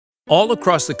All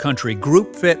across the country,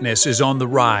 group fitness is on the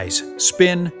rise.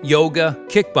 Spin, yoga,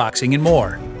 kickboxing, and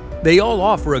more. They all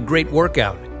offer a great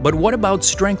workout, but what about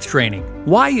strength training?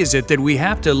 Why is it that we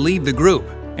have to leave the group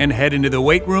and head into the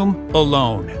weight room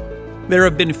alone? There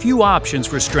have been few options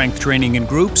for strength training in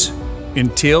groups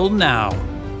until now.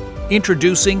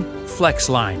 Introducing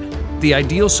Flexline, the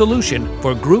ideal solution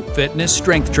for group fitness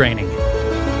strength training.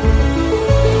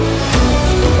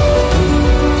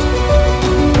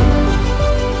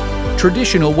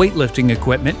 Traditional weightlifting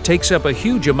equipment takes up a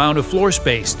huge amount of floor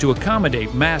space to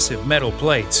accommodate massive metal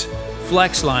plates.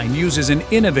 Flexline uses an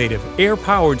innovative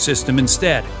air-powered system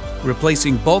instead,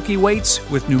 replacing bulky weights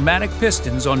with pneumatic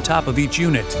pistons on top of each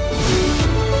unit.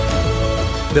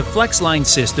 The Flexline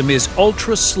system is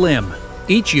ultra slim.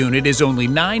 Each unit is only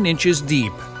 9 inches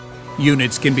deep.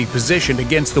 Units can be positioned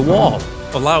against the wall,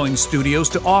 allowing studios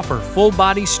to offer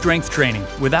full-body strength training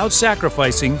without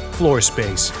sacrificing floor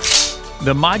space.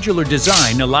 The modular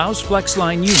design allows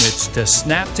Flexline units to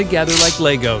snap together like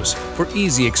Legos for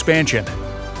easy expansion.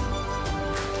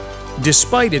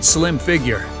 Despite its slim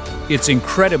figure, it's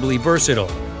incredibly versatile.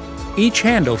 Each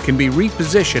handle can be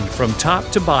repositioned from top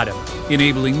to bottom,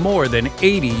 enabling more than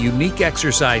 80 unique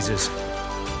exercises.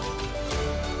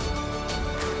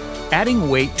 Adding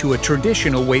weight to a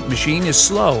traditional weight machine is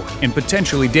slow and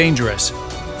potentially dangerous.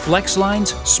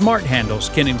 Flexline's smart handles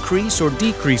can increase or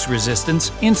decrease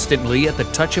resistance instantly at the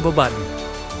touch of a button.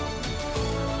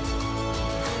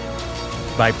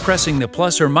 By pressing the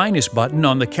plus or minus button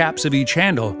on the caps of each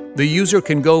handle, the user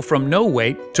can go from no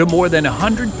weight to more than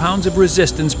 100 pounds of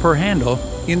resistance per handle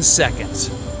in seconds.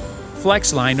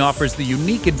 Flexline offers the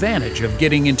unique advantage of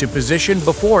getting into position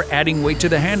before adding weight to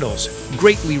the handles,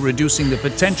 greatly reducing the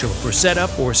potential for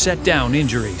set-up or set-down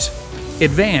injuries.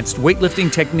 Advanced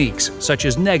weightlifting techniques, such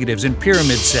as negatives and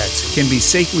pyramid sets, can be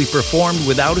safely performed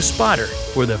without a spotter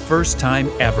for the first time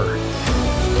ever.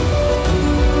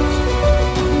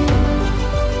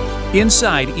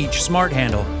 Inside each smart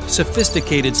handle,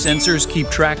 sophisticated sensors keep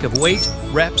track of weight,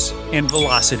 reps, and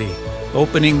velocity,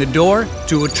 opening the door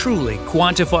to a truly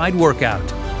quantified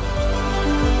workout.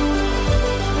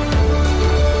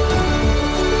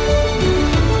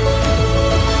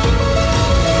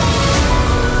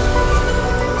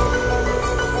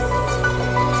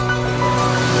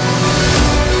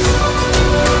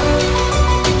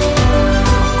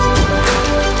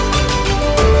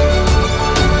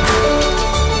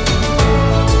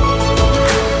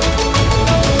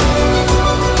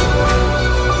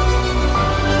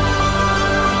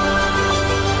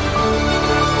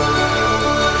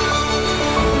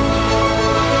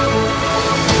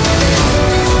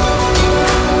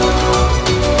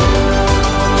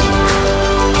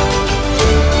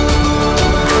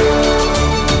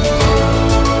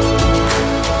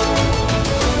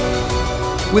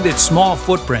 With its small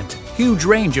footprint, huge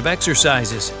range of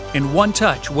exercises, and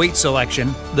one-touch weight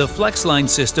selection, the Flexline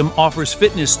system offers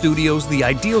fitness studios the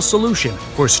ideal solution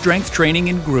for strength training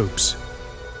in groups.